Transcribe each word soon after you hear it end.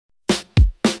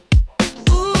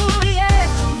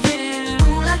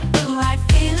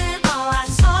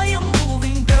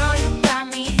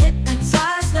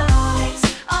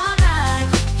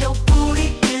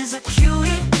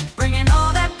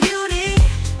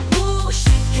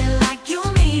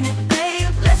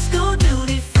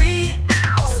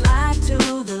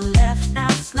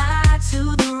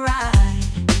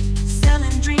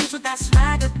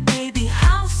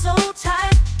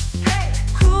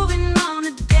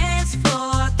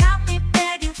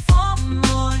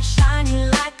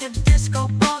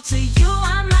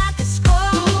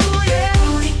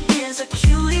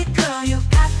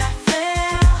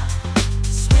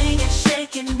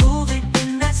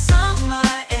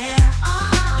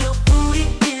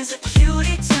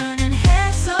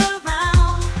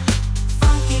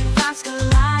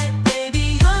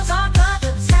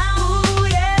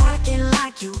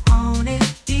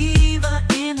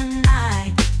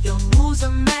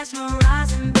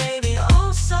mesmerizing, baby,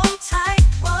 oh so tight.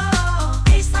 Whoa,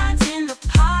 baselines in the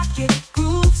pocket,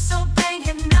 groove so bang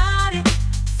hypnotic.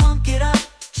 Funk it up,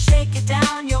 shake it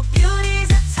down, your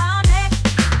beauty's atomic.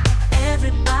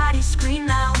 Everybody scream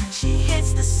now when she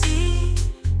hits the scene.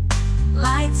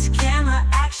 Lights, camera,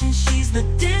 action, she's the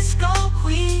disco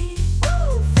queen.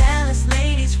 Woo! Fellas,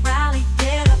 ladies, rally,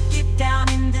 get up, get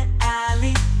down in the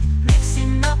alley.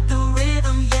 Mixing up the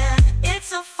rhythm, yeah,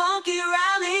 it's a funky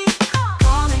rally.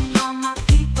 Calling all my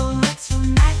people, let's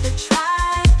unite the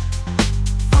tribe.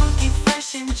 Funky,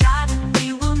 fresh and jiving,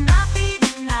 we will not be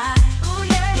denied. Oh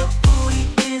yeah, your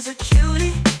booty is a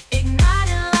cutie,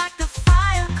 igniting like the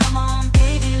fire. Come on,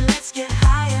 baby, let's get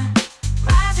higher,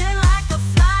 rising like a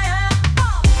flyer.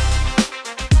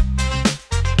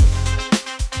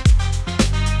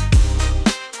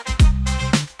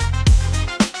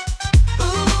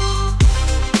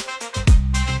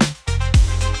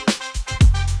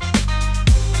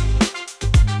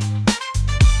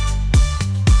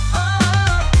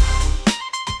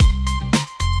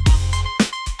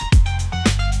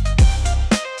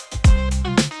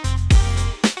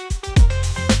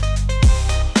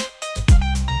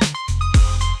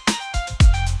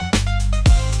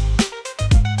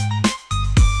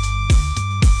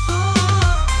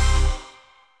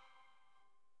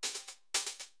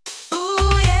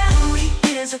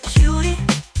 Is a cutie,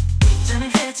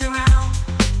 turning heads around.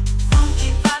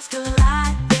 Funky vibes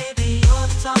collide, baby, you're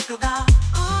the talk about.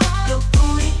 Your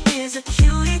booty is a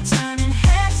cutie, turning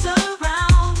heads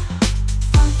around.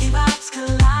 Funky vibes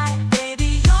collide,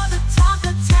 baby, you're the talk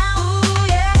of town. Ooh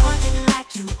yeah, working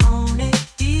like you own it,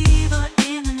 diva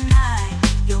in the night.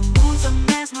 Your moves are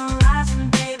mesmerizing,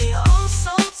 baby, oh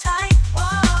so tight.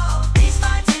 Whoa,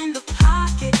 baselines in the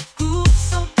pocket, groove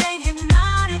so dang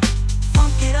hypnotic.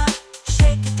 Funk it up,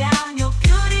 shake it down, your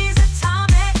beauty's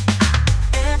atomic.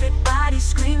 Everybody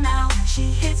scream out, she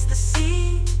hits the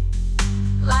scene.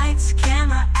 Lights,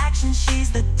 camera, action,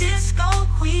 she's the disco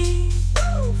queen.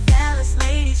 Woo! Fellas,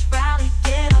 ladies, rally,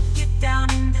 get up, get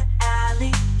down in the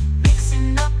alley.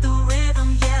 Mixing up the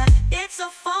rhythm, yeah, it's a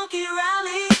funky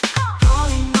rally.